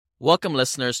Welcome,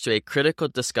 listeners, to a critical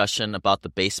discussion about the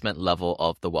basement level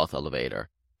of the wealth elevator.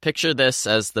 Picture this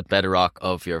as the bedrock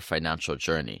of your financial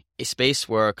journey, a space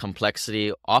where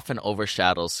complexity often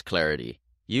overshadows clarity.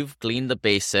 You've gleaned the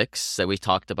basics that we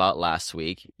talked about last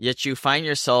week, yet you find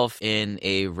yourself in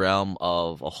a realm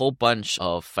of a whole bunch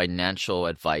of financial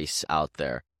advice out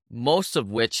there, most of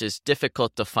which is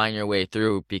difficult to find your way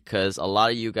through because a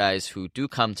lot of you guys who do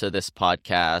come to this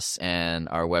podcast and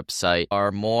our website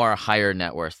are more higher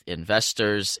net worth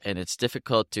investors, and it's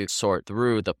difficult to sort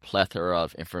through the plethora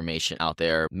of information out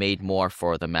there made more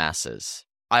for the masses.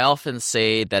 I often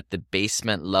say that the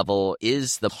basement level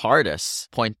is the hardest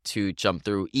point to jump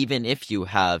through, even if you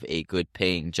have a good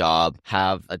paying job,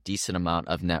 have a decent amount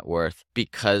of net worth,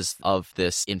 because of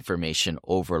this information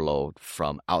overload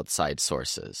from outside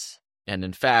sources. And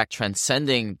in fact,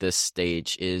 transcending this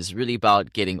stage is really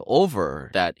about getting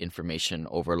over that information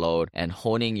overload and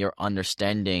honing your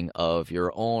understanding of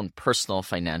your own personal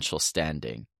financial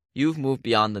standing. You've moved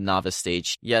beyond the novice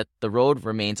stage, yet the road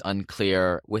remains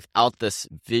unclear without this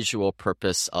visual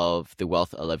purpose of the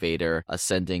wealth elevator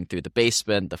ascending through the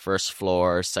basement, the first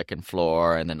floor, second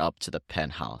floor, and then up to the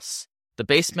penthouse. The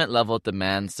basement level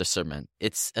demands discernment.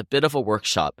 It's a bit of a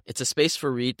workshop. It's a space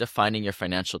for redefining your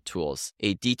financial tools,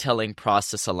 a detailing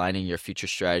process aligning your future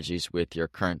strategies with your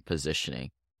current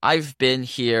positioning. I've been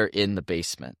here in the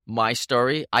basement. My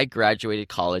story, I graduated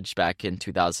college back in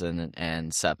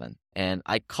 2007. And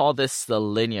I call this the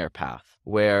linear path,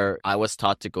 where I was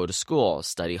taught to go to school,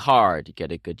 study hard,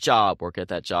 get a good job, work at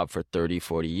that job for 30,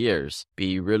 40 years,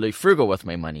 be really frugal with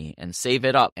my money and save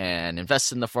it up and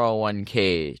invest in the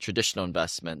 401k, traditional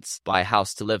investments, buy a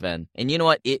house to live in. And you know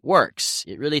what? It works.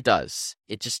 It really does.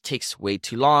 It just takes way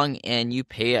too long and you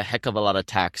pay a heck of a lot of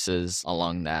taxes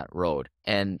along that road.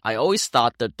 And I always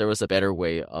thought that there was a better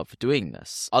way of doing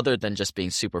this other than just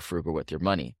being super frugal with your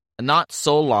money. Not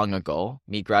so long ago,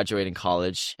 me graduating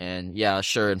college, and yeah,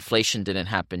 sure, inflation didn't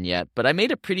happen yet, but I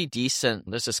made a pretty decent,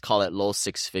 let's just call it low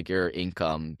six-figure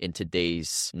income in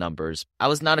today's numbers. I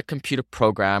was not a computer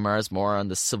programmer, I was more on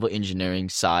the civil engineering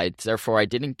side, therefore I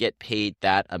didn't get paid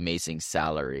that amazing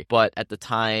salary. But at the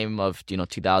time of,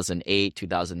 2008,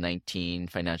 2019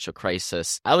 financial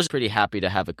crisis, I was pretty happy to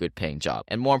have a good paying job.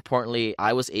 And more importantly,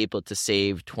 I was able to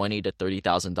save $20,000 to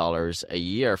 $30,000 a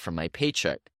year from my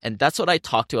paycheck. And that's what I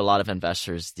talk to a lot of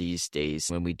investors these days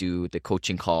when we do the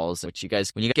coaching calls, which you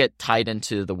guys, when you get tied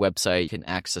into the website, you can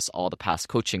access all the past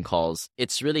coaching calls.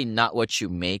 It's really not what you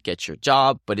make at your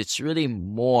job, but it's really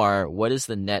more what is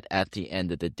the net at the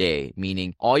end of the day,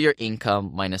 meaning all your income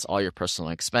minus all your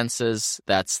personal expenses,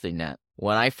 that's the net.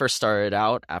 When I first started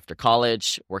out after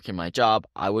college, working my job,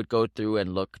 I would go through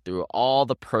and look through all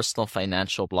the personal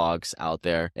financial blogs out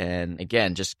there. And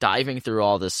again, just diving through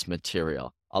all this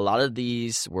material. A lot of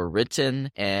these were written,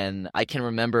 and I can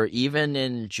remember even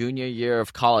in junior year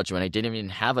of college when I didn't even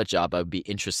have a job, I would be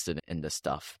interested in this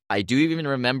stuff. I do even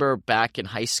remember back in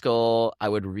high school, I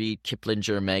would read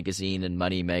Kiplinger magazine and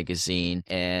Money magazine,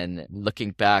 and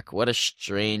looking back, what a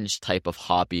strange type of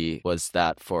hobby was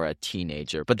that for a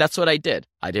teenager. But that's what I did.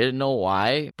 I didn't know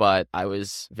why, but I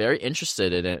was very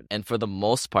interested in it. And for the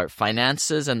most part,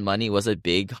 finances and money was a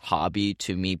big hobby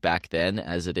to me back then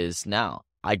as it is now.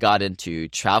 I got into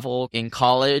travel in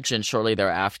college, and shortly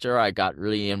thereafter, I got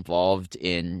really involved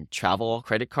in travel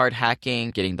credit card hacking,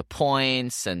 getting the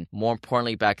points, and more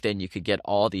importantly, back then, you could get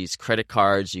all these credit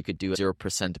cards. You could do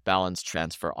 0% balance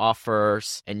transfer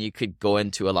offers, and you could go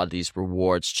into a lot of these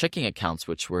rewards checking accounts,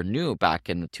 which were new back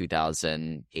in the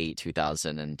 2008,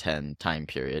 2010 time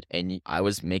period. And I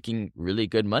was making really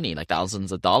good money, like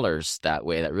thousands of dollars that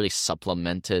way. That really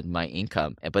supplemented my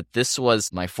income. But this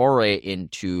was my foray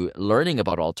into learning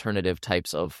about alternative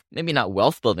types of, maybe not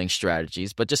wealth building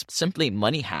strategies, but just simply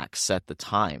money hacks at the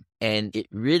time. And it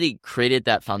really created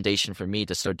that foundation for me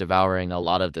to start devouring a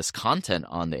lot of this content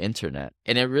on the internet.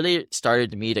 And it really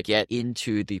started me to get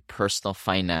into the personal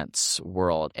finance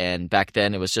world. And back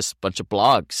then it was just a bunch of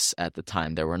blogs at the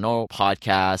time. There were no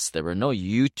podcasts. There were no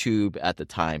YouTube at the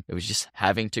time. It was just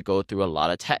having to go through a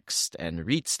lot of text and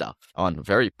read stuff on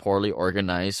very poorly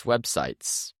organized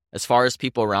websites. As far as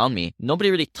people around me,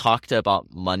 nobody really talked about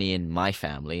money in my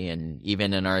family and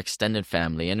even in our extended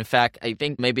family. And in fact, I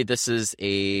think maybe this is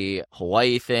a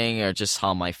Hawaii thing or just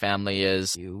how my family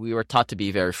is. We were taught to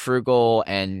be very frugal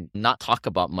and not talk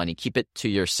about money. Keep it to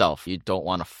yourself. You don't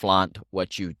want to flaunt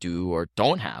what you do or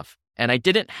don't have. And I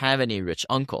didn't have any rich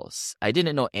uncles. I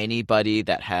didn't know anybody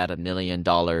that had $1 million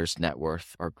net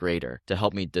worth or greater to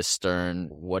help me discern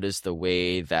what is the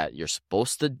way that you're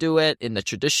supposed to do it in the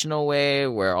traditional way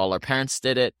where all our parents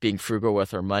did it, being frugal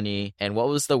with our money, and what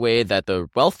was the way that the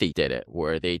wealthy did it,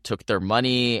 where they took their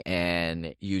money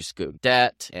and used good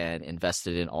debt and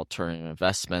invested in alternative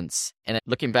investments. And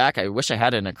looking back, I wish I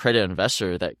had an accredited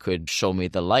investor that could show me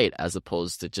the light as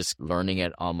opposed to just learning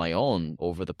it on my own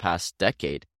over the past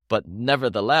decade. But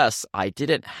nevertheless, I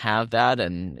didn't have that,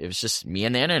 and it was just me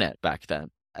and the internet back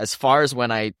then. As far as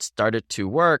when I started to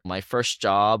work, my first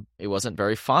job, it wasn't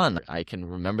very fun. I can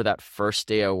remember that first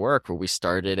day of work where we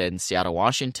started in Seattle,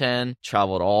 Washington,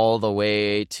 traveled all the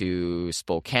way to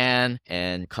Spokane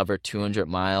and covered 200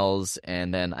 miles.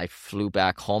 And then I flew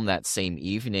back home that same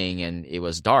evening and it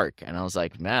was dark. And I was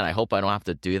like, man, I hope I don't have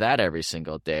to do that every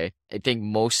single day. I think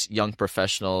most young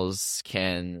professionals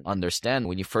can understand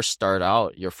when you first start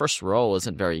out, your first role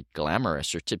isn't very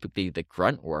glamorous. You're typically the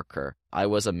grunt worker. I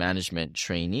was a management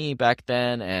trainee back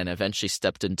then and eventually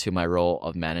stepped into my role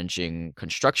of managing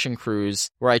construction crews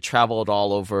where I traveled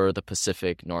all over the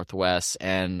Pacific Northwest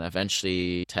and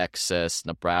eventually Texas,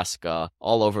 Nebraska,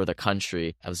 all over the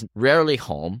country. I was rarely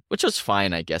home, which was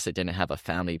fine, I guess. I didn't have a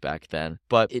family back then.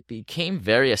 But it became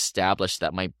very established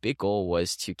that my big goal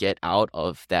was to get out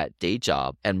of that day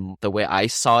job. And the way I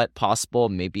saw it possible,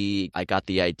 maybe I got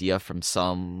the idea from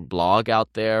some blog out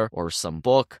there or some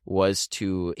book, was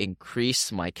to increase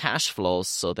my cash flows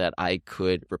so that I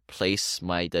could replace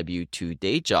my W-2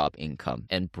 day job income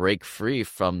and break free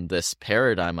from this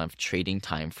paradigm of trading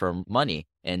time for money.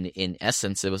 And in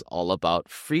essence, it was all about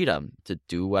freedom to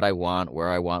do what I want, where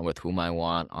I want, with whom I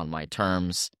want, on my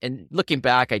terms. And looking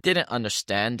back, I didn't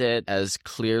understand it as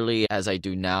clearly as I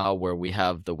do now, where we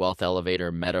have the wealth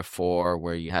elevator metaphor,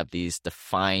 where you have these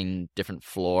defined different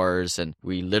floors. And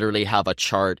we literally have a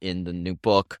chart in the new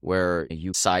book where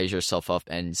you size yourself up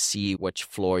and see which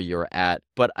floor you're at.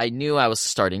 But I knew I was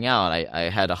starting out.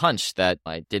 I had a hunch that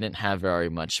I didn't have very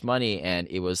much money, and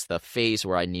it was the phase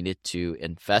where I needed to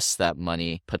invest that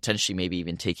money, potentially maybe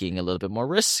even taking a little bit more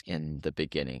risk in the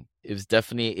beginning. It was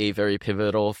definitely a very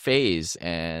pivotal phase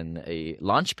and a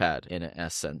launch pad in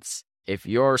essence. If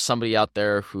you're somebody out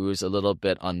there who's a little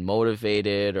bit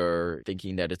unmotivated or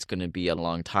thinking that it's going to be a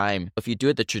long time, if you do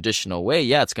it the traditional way,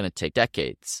 yeah, it's going to take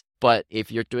decades. But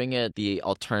if you're doing it the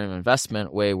alternative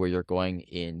investment way, where you're going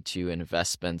into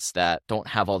investments that don't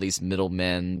have all these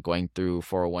middlemen going through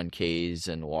 401ks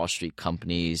and Wall Street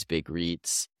companies, big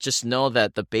REITs, just know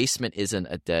that the basement isn't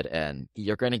a dead end.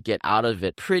 You're going to get out of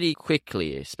it pretty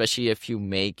quickly, especially if you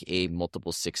make a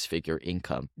multiple six-figure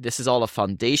income. This is all a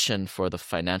foundation for the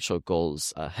financial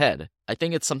goals ahead. I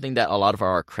think it's something that a lot of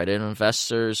our accredited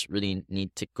investors really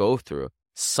need to go through.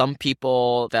 Some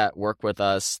people that work with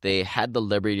us, they had the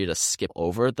liberty to skip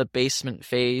over the basement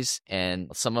phase.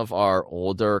 And some of our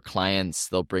older clients,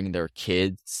 they'll bring their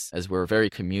kids, as we're a very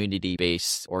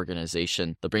community-based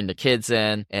organization. They'll bring the kids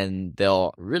in and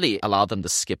they'll really allow them to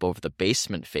skip over the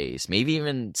basement phase, maybe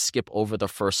even skip over the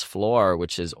first floor,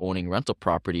 which is owning rental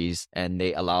properties. And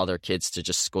they allow their kids to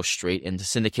just go straight into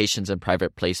syndications and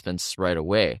private placements right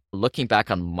away. Looking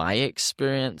back on my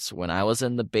experience when I was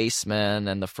in the basement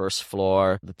and the first floor,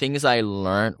 the things I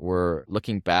learned were,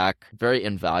 looking back, very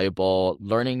invaluable,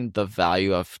 learning the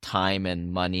value of time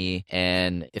and money.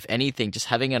 And if anything, just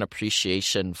having an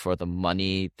appreciation for the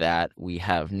money that we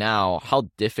have now. How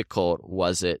difficult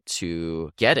was it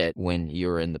to get it when you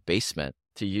were in the basement?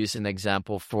 To use an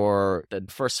example, for the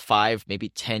first 5, maybe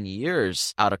 10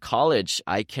 years out of college,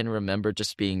 I can remember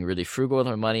just being really frugal with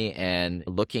my money and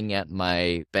looking at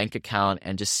my bank account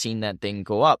and just seeing that thing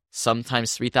go up.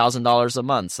 Sometimes $3,000 a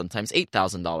month, sometimes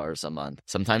 $8,000 a month.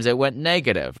 Sometimes it went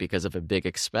negative because of a big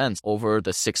expense. Over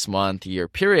the 6-month year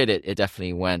period, it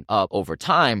definitely went up over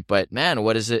time. But man,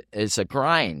 what is it? It's a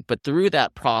grind. But through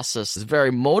that process, it's very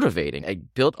motivating. I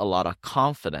built a lot of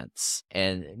confidence.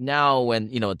 And now when,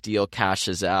 a deal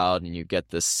cashes out and you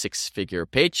get this 6-figure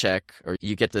paycheck, or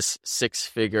you get this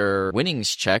 6-figure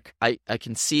winnings check, I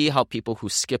can see how people who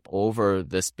skip over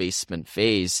this basement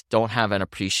phase don't have an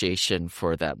appreciation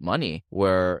for that money,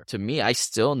 where to me, I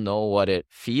still know what it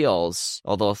feels,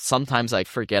 although sometimes I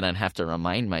forget and have to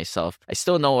remind myself, I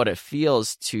still know what it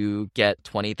feels to get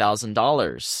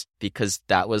 $20,000. Because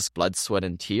that was blood, sweat,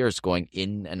 and tears going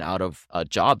in and out of a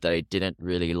job that I didn't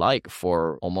really like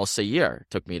for almost a year. It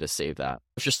took me to save that.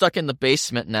 If you're stuck in the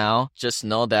basement now, just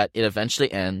know that it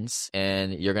eventually ends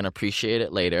and you're going to appreciate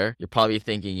it later. You're probably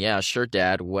thinking, yeah, sure,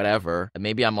 Dad, whatever. And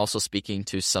maybe I'm also speaking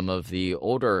to some of the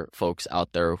older folks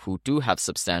out there who do have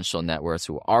substantial net worths,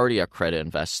 who already are credit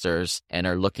investors and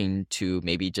are looking to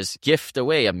maybe just gift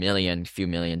away few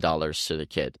million dollars to the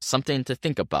kid. Something to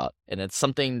think about. And it's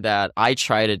something that I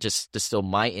try to just distill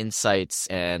my insights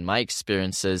and my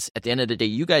experiences. At the end of the day,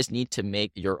 you guys need to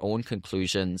make your own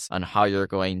conclusions on how you're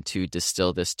going to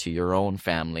distill this to your own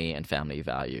family and family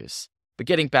values. But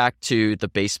getting back to the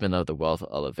basement of the wealth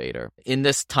elevator, in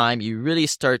this time, you really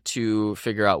start to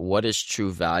figure out what is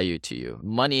true value to you.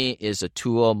 Money is a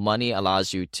tool. Money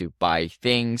allows you to buy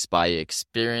things, buy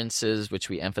experiences, which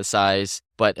we emphasize.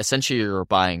 But essentially, you're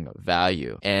buying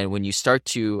value. And when you start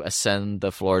to ascend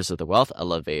the floors of the wealth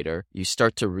elevator, you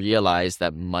start to realize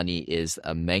that money is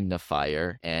a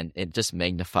magnifier and it just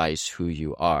magnifies who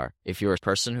you are. If you're a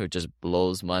person who just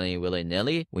blows money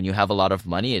willy-nilly, when you have a lot of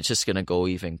money, it's just going to go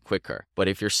even quicker. But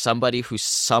if you're somebody who's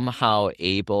somehow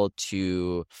able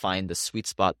to find the sweet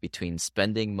spot between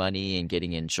spending money and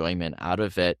getting enjoyment out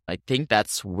of it, I think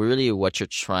that's really what you're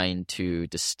trying to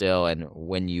distill. And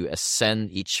when you ascend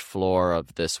each floor of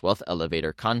this wealth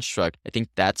elevator construct, I think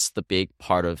that's the big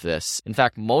part of this. In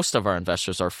fact, most of our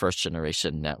investors are first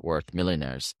generation net worth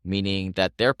millionaires, meaning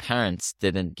that their parents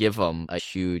didn't give them a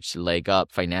huge leg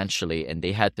up financially and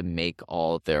they had to make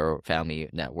all their family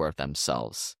net worth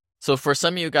themselves. So for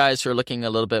some of you guys who are looking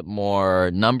a little bit more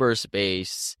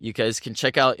numbers-based, you guys can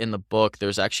check out in the book,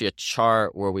 there's actually a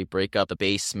chart where we break up the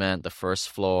basement, the first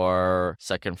floor,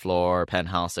 second floor,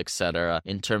 penthouse, etc.,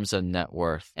 in terms of net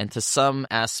worth. And to some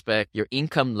aspect, your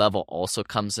income level also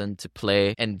comes into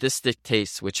play, and this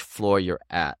dictates which floor you're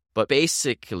at. But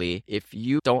basically, if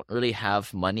you don't really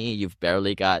have money, you've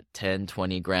barely got 10,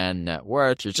 20 grand net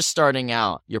worth, you're just starting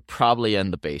out, you're probably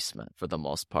in the basement for the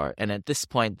most part. And at this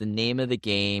point, the name of the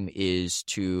game is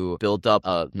to build up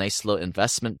a nice little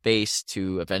investment base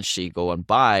to eventually go and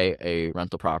buy a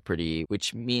rental property,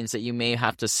 which means that you may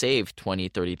have to save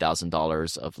 $20,000,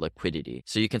 $30,000 of liquidity.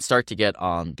 So you can start to get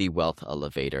on the wealth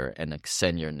elevator and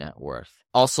ascend your net worth.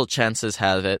 Also, chances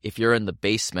have it, if you're in the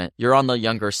basement, you're on the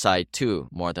younger side too,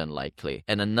 more than likely.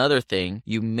 And another thing,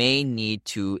 you may need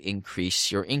to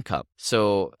increase your income.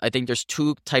 So I think there's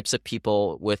two types of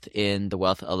people within the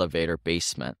wealth elevator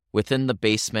basement. Within the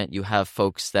basement, you have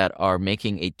folks that are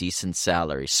making a decent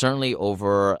salary, certainly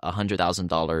over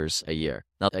 $100,000 a year.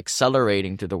 Now,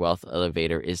 accelerating through the wealth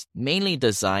elevator is mainly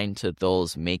designed to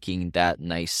those making that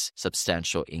nice,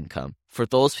 substantial income. For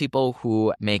those people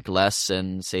who make less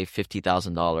than, say,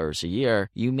 $50,000 a year,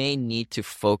 you may need to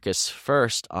focus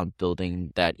first on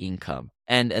building that income.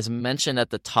 And as mentioned at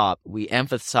the top, we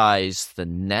emphasize the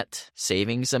net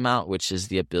savings amount, which is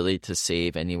the ability to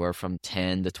save anywhere from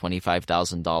 $10,000 to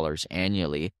 $25,000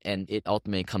 annually. And it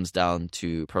ultimately comes down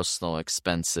to personal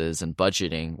expenses and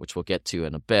budgeting, which we'll get to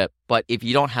in a bit. But if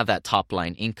you don't have that top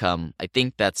line income, I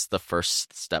think that's the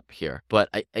first step here. But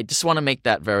I just want to make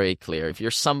that very clear. If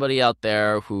you're somebody out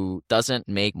there who doesn't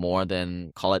make more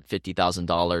than, call it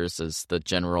 $50,000 as the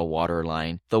general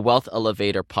waterline, the Wealth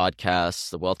Elevator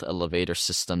podcast, the Wealth Elevator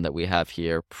system that we have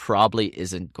here probably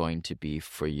isn't going to be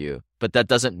for you. But that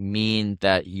doesn't mean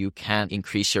that you can't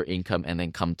increase your income and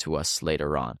then come to us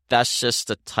later on. That's just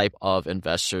the type of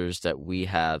investors that we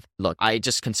have. Look, I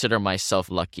just consider myself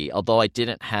lucky. Although I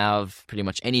didn't have pretty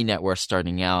much any net worth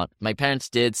starting out, my parents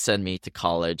did send me to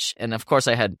college. And of course,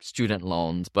 I had student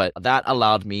loans, but that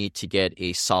allowed me to get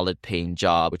a solid paying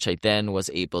job, which I then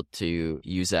was able to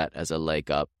use that as a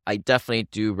leg up. I definitely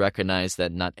do recognize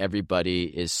that not everybody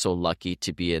is so lucky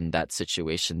to be in that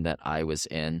situation that I was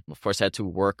in. Of course, I had to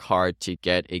work hard to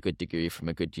get a good degree from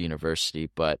a good university,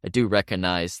 but I do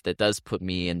recognize that does put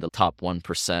me in the top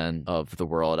 1% of the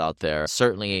world out there.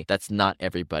 Certainly, that's not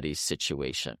everybody's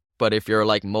situation. But if you're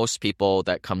like most people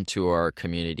that come to our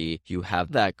community, you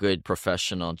have that good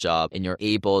professional job and you're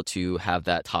able to have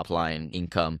that top line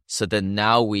income. So then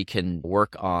now we can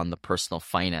work on the personal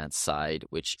finance side,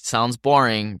 which sounds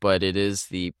boring, but it is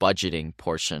the budgeting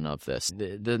portion of this.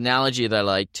 The analogy that I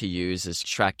like to use is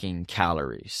tracking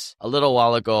calories. A little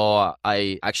while ago,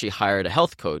 I actually hired a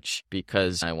health coach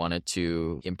because I wanted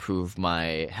to improve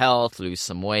my health, lose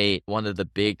some weight. One of the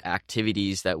big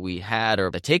activities that we had, or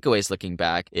the takeaways looking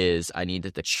back, is is I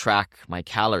needed to track my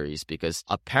calories because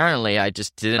apparently I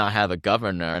just did not have a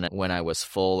governor when I was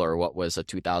full or what was a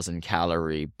 2,000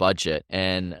 calorie budget.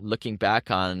 And looking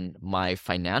back on my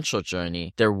financial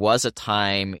journey, there was a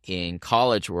time in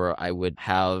college where I would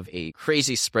have a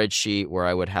crazy spreadsheet where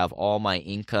I would have all my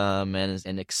income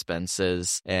and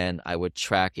expenses, and I would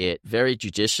track it very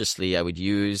judiciously. I would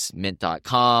use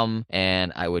mint.com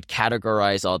and I would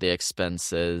categorize all the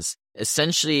expenses.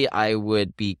 Essentially, I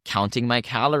would be counting my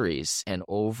calories, and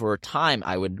over time,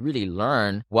 I would really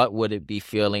learn what would it be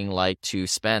feeling like to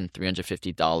spend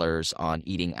 $350 on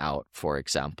eating out, for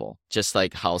example. Just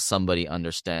like how somebody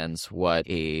understands what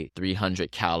a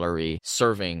 300-calorie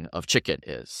serving of chicken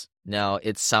is. Now,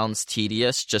 it sounds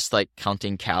tedious, just like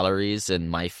counting calories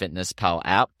in MyFitnessPal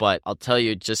app, but I'll tell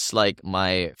you, just like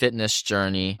my fitness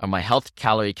journey or my health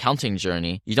calorie counting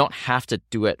journey, you don't have to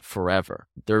do it forever.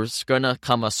 There's going to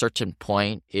come a certain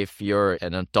point if you're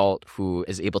an adult who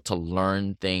is able to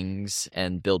learn things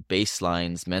and build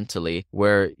baselines mentally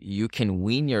where you can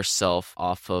wean yourself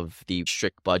off of the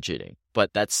strict budgeting.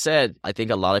 But that said, I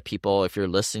think a lot of people, if you're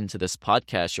listening to this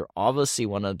podcast, you're obviously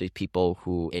one of the people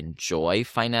who enjoy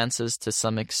finances to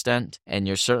some extent. And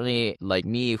you're certainly like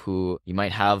me, who you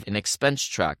might have an expense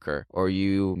tracker, or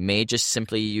you may just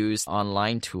simply use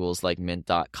online tools like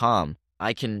mint.com.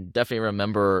 I can definitely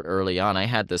remember early on, I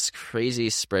had this crazy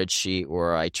spreadsheet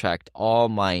where I tracked all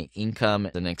my income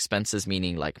and expenses,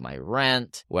 meaning like my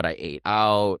rent, what I ate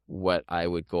out, what I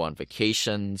would go on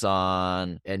vacations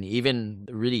on, and even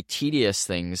really tedious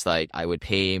things like I would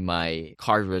pay my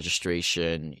car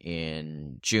registration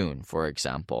in June, for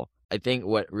example. I think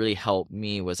what really helped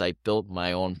me was I built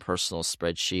my own personal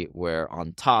spreadsheet where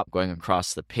on top, going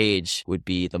across the page, would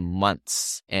be the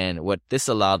months. And what this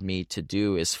allowed me to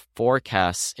do is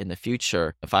forecast in the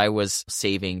future. If I was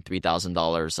saving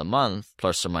 $3,000 a month,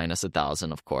 plus or minus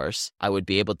 1,000, of course, I would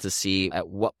be able to see at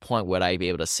what point would I be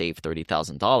able to save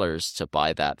 $30,000 to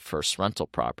buy that first rental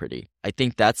property. I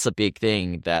think that's a big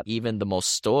thing that even the most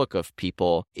stoic of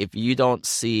people, if you don't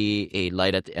see a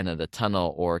light at the end of the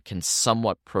tunnel or can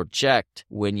somewhat project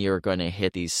when you're going to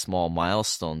hit these small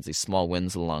milestones, these small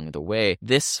wins along the way,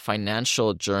 this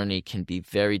financial journey can be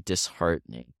very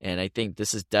disheartening. And I think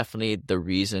this is definitely the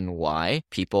reason why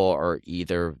people are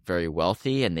either very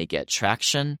wealthy and they get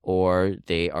traction, or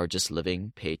they are just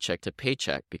living paycheck to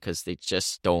paycheck because they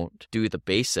just don't do the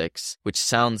basics, which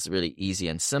sounds really easy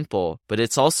and simple, but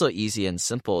it's also easy and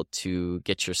simple to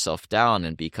get yourself down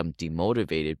and become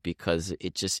demotivated because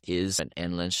it just is an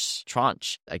endless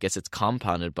tranche. I guess it's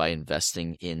compounded by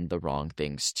investing in the wrong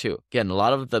things too. Again, a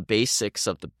lot of the basics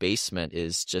of the basement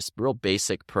is just real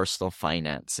basic personal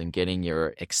finance and getting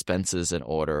your expenses in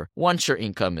order once your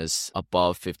income is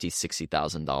above $50,000,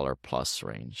 $60,000 plus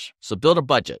range. So build a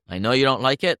budget. I know you don't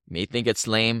like it, may think it's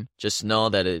lame. Just know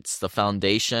that it's the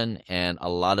foundation, and a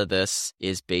lot of this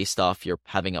is based off your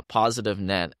having a positive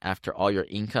net after all your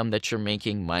income that you're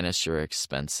making minus your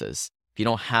expenses. If you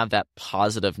don't have that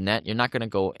positive net, you're not going to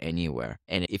go anywhere.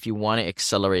 And if you want to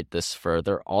accelerate this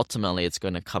further, ultimately it's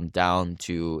going to come down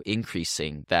to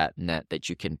increasing that net that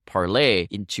you can parlay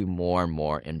into more and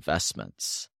more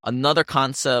investments. Another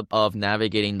concept of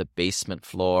navigating the basement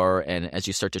floor, and as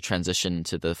you start to transition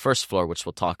to the first floor, which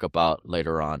we'll talk about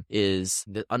later on, is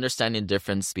the understanding the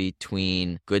difference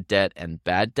between good debt and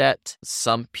bad debt.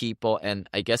 Some people, and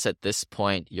I guess at this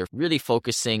point, you're really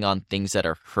focusing on things that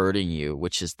are hurting you,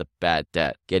 which is the bad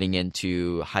debt, getting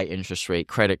into high interest rate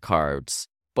credit cards.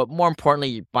 But more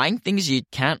importantly, buying things you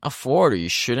can't afford or you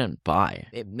shouldn't buy.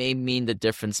 It may mean the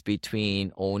difference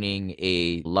between owning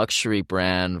a luxury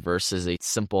brand versus a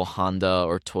simple Honda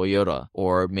or Toyota,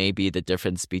 or maybe the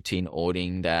difference between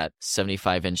owning that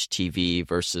 75-inch TV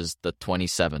versus the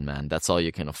 27, man. That's all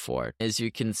you can afford. As you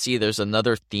can see, there's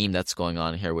another theme that's going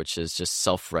on here, which is just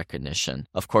self-recognition.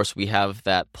 Of course, we have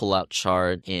that pull-out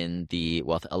chart in the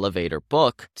Wealth Elevator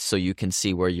book, so you can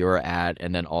see where you're at,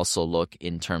 and then also look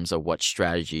in terms of what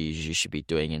strategies you should be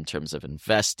doing in terms of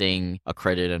investing,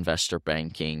 accredited investor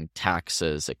banking,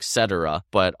 taxes, etc.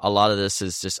 But a lot of this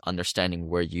is just understanding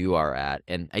where you are at.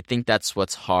 And I think that's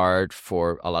what's hard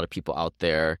for a lot of people out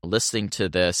there listening to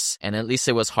this. And at least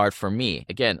it was hard for me.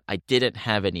 Again, I didn't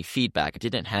have any feedback. I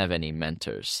didn't have any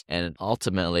mentors. And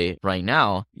ultimately, right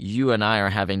now, you and I are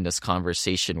having this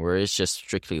conversation where it's just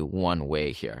strictly one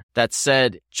way here. That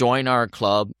said, join our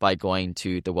club by going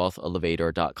to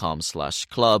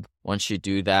thewealthelevator.com/club. Once you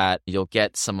do that, you'll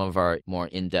get some of our more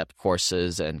in-depth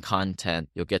courses and content.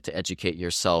 You'll get to educate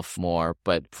yourself more.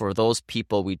 But for those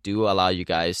people, we do allow you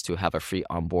guys to have a free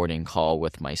onboarding call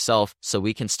with myself so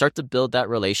we can start to build that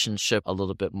relationship a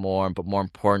little bit more. But more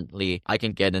importantly, I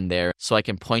can get in there so I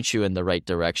can point you in the right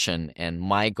direction. And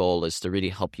my goal is to really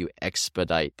help you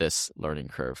expedite this learning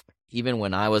curve. Even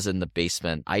when I was in the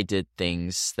basement, I did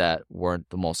things that weren't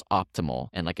the most optimal.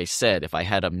 And like I said, if I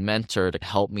had a mentor to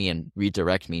help me and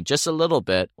redirect me just a little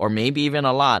bit, or maybe even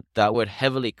a lot, that would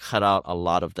heavily cut out a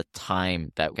lot of the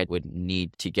time that I would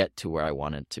need to get to where I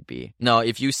wanted to be. Now,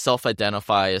 if you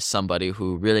self-identify as somebody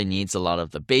who really needs a lot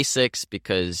of the basics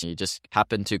because you just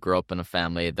happen to grow up in a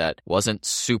family that wasn't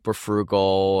super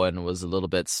frugal and was a little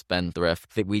bit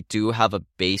spendthrift, we do have a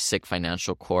basic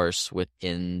financial course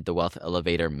within the Wealth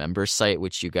Elevator member site,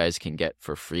 which you guys can get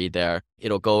for free there.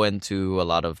 It'll go into a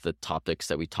lot of the topics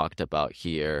that we talked about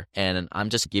here. And I'm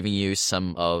just giving you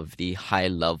some of the high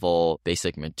level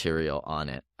basic material on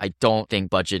it. I don't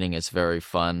think budgeting is very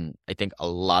fun. I think a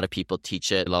lot of people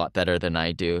teach it a lot better than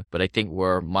I do. But I think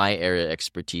where my area of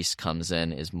expertise comes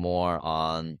in is more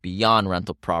on beyond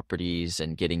rental properties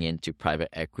and getting into private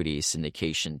equity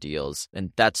syndication deals.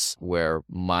 And that's where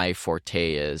my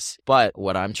forte is. But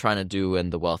what I'm trying to do in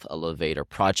the Wealth Elevator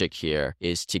project here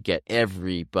is to get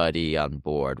everybody on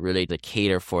board, really to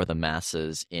cater for the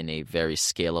masses in a very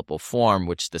scalable form,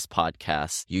 which this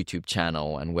podcast, YouTube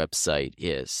channel, and website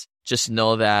is. Just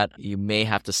know that you may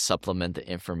have to supplement the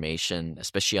information,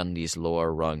 especially on these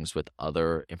lower rungs, with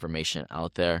other information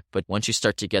out there. But once you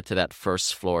start to get to that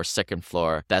first floor, second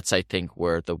floor, that's, I think,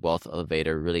 where the Wealth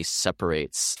Elevator really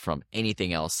separates from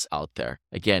anything else out there.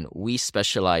 Again, we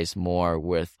specialize more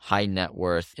with high net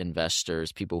worth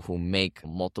investors, people who make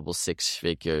multiple six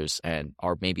figures and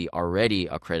are maybe already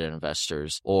accredited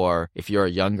investors. Or if you're a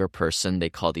younger person,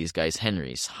 they call these guys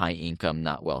Henrys, high income,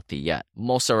 not wealthy yet.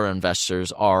 Most of our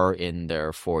investors are in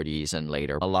their 40s and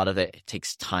later. A lot of it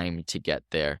takes time to get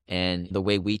there. And the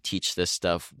way we teach this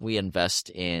stuff, we invest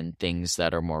in things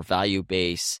that are more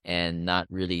value-based and not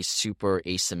really super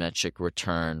asymmetric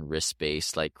return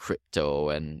risk-based like crypto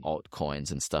and altcoins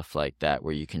and stuff like that,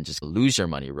 where you can just lose your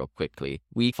money real quickly.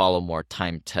 We follow more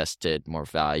time-tested, more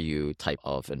value type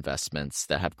of investments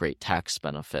that have great tax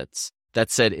benefits. That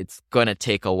said, it's going to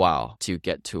take a while to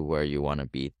get to where you want to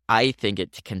be. I think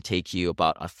it can take you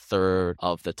about a third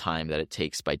of the time that it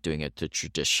takes by doing it the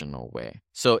traditional way.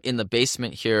 So in the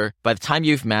basement here, by the time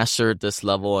you've mastered this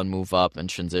level and move up and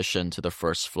transition to the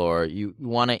first floor, you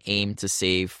want to aim to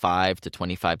save $5,000 to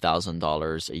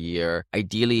 $25,000 a year,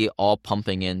 ideally all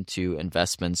pumping into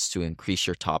investments to increase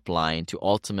your top line to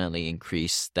ultimately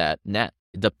increase that net.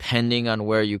 Depending on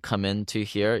where you come into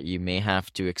here, you may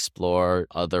have to explore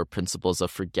other principles of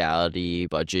frugality,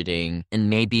 budgeting, and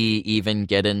maybe even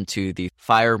get into the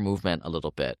FIRE movement a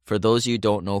little bit. For those of you who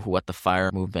don't know what the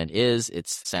FIRE movement is, it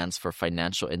stands for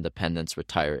Financial Independence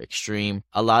Retire Extreme.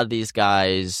 A lot of these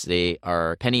guys, they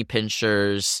are penny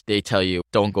pinchers. They tell you,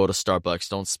 don't go to Starbucks,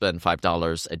 don't spend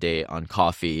 $5 a day on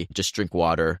coffee, just drink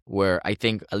water. Where I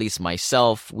think, at least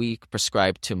myself, we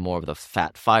prescribe to more of the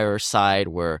fat FIRE side,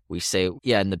 where we say,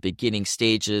 yeah, in the beginning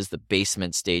stages, the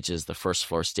basement stages, the first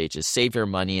floor stages, save your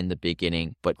money in the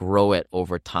beginning, but grow it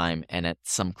over time. And at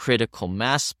some critical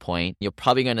mass point, you're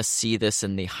probably going to see this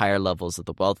in the higher levels of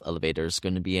the Wealth Elevator. It's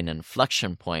going to be an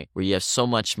inflection point where you have so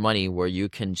much money where you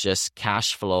can just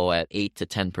cash flow at 8 to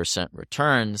 10%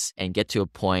 returns and get to a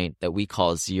point that we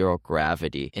call zero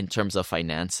gravity in terms of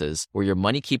finances, where your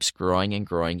money keeps growing and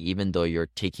growing, even though you're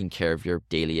taking care of your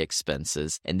daily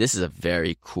expenses. And this is a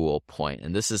very cool point.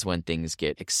 And this is when things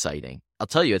get exciting. I'll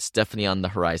tell you, it's definitely on the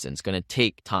horizon. It's going to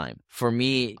take time. For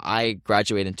me, I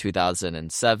graduated in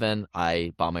 2007.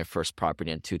 I bought my first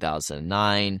property in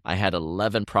 2009. I had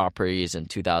 11 properties in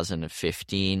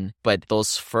 2015. But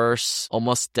those first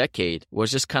almost decade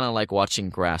was just kind of like watching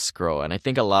grass grow. And I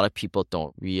think a lot of people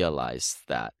don't realize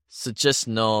that. So just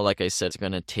know, like I said, it's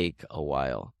going to take a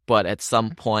while. But at some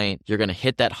point, you're going to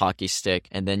hit that hockey stick,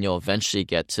 and then you'll eventually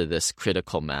get to this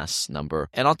critical mass number.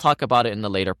 And I'll talk about it in the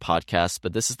later podcast,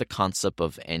 but this is the concept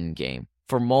of endgame.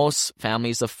 For most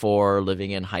families of four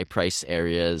living in high-price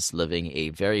areas, living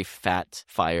a very fat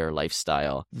FIRE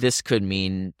lifestyle, this could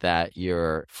mean that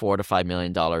your $4 to $5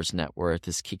 million net worth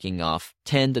is kicking off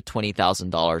 $10,000 to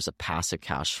 $20,000 of passive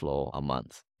cash flow a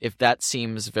month. If that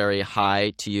seems very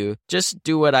high to you, just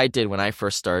do what I did when I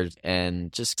first started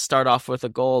and just start off with a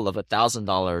goal of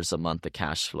 $1,000 a month of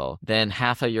cash flow, then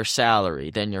half of your salary,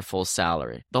 then your full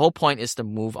salary. The whole point is to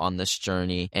move on this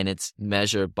journey, and it's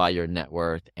measured by your net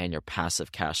worth and your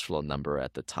passive cash flow number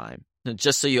at the time.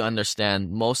 Just so you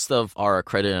understand, most of our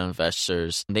accredited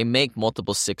investors, they make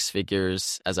multiple six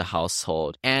figures as a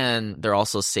household, and they're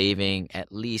also saving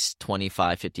at least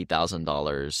 $25,000,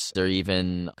 $50,000. They're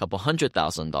even a couple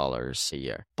 $100,000 a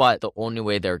year. But the only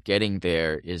way they're getting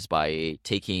there is by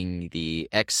taking the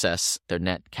excess, their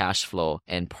net cash flow,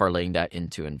 and parlaying that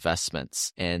into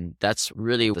investments. And that's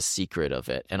really the secret of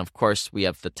it. And of course, we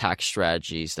have the tax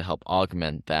strategies to help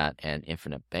augment that and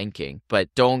infinite banking.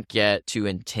 But don't get too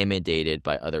intimidated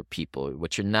by other people.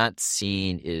 What you're not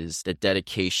seeing is the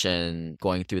dedication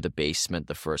going through the basement,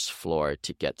 the first floor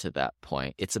to get to that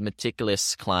point. It's a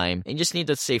meticulous climb, and you just need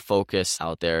to stay focused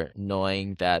out there,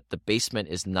 knowing that the basement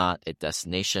is not a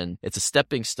destination. It's a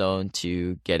stepping stone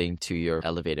to getting to your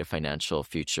elevated financial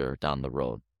future down the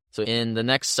road. So in the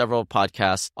next several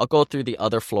podcasts, I'll go through the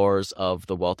other floors of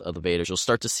the wealth elevators. You'll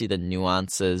start to see the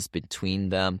nuances between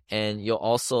them, and you'll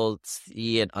also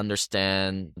see and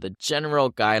understand the general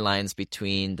guidelines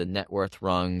between the net worth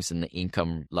rungs and the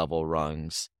income level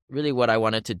rungs. Really what I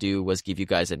wanted to do was give you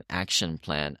guys an action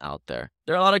plan out there.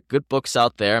 There are a lot of good books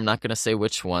out there. I'm not going to say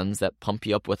which ones that pump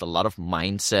you up with a lot of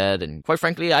mindset. And quite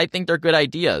frankly, I think they're good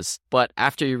ideas. But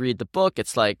after you read the book,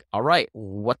 it's like, all right,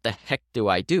 what the heck do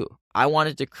I do? I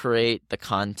wanted to create the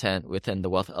content within the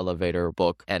Wealth Elevator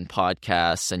book and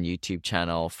podcasts and YouTube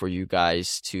channel for you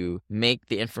guys to make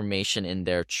the information in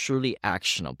there truly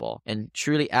actionable. And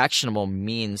truly actionable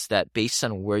means that based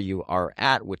on where you are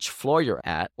at, which floor you're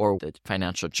at, or the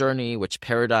financial journey, which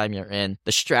paradigm you're in,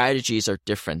 the strategies are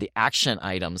different. The action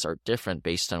items are different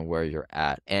based on where you're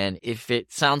at. And if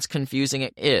it sounds confusing,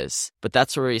 it is. But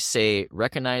that's where we say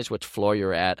recognize which floor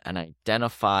you're at and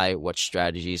identify what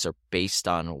strategies are based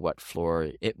on what floor.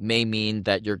 It may mean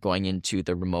that you're going into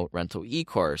the remote rental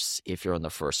e-course if you're on the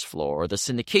first floor, or the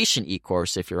syndication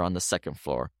e-course if you're on the second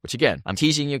floor, which again, I'm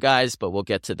teasing you guys, but we'll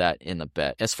get to that in a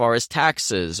bit. As far as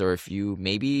taxes, or if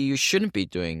maybe you shouldn't be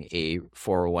doing a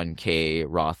 401k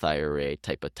Roth IRA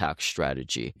type of tax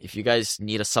strategy. If you guys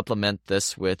need to supplement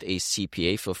this with a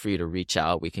CPA, feel free to reach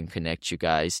out. We can connect you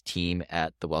guys,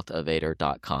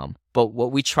 team@thewealthelevator.com. But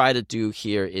what we try to do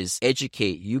here is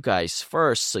educate you guys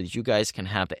first so you guys can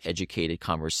have the educated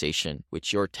conversation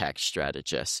with your tax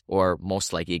strategist, or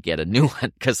most likely get a new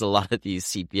one because a lot of these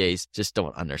CPAs just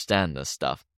don't understand this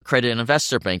stuff. Credit and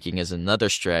investor banking is another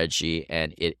strategy,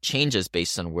 and it changes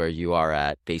based on where you are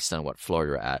at, based on what floor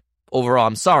you're at. Overall,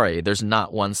 I'm sorry, there's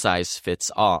not one size fits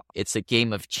all. It's a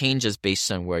game of changes based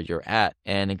on where you're at.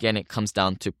 And again, it comes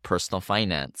down to personal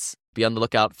finance. Be on the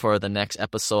lookout for the next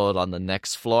episode on the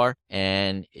next floor.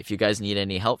 And if you guys need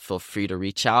any help, feel free to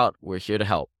reach out. We're here to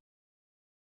help.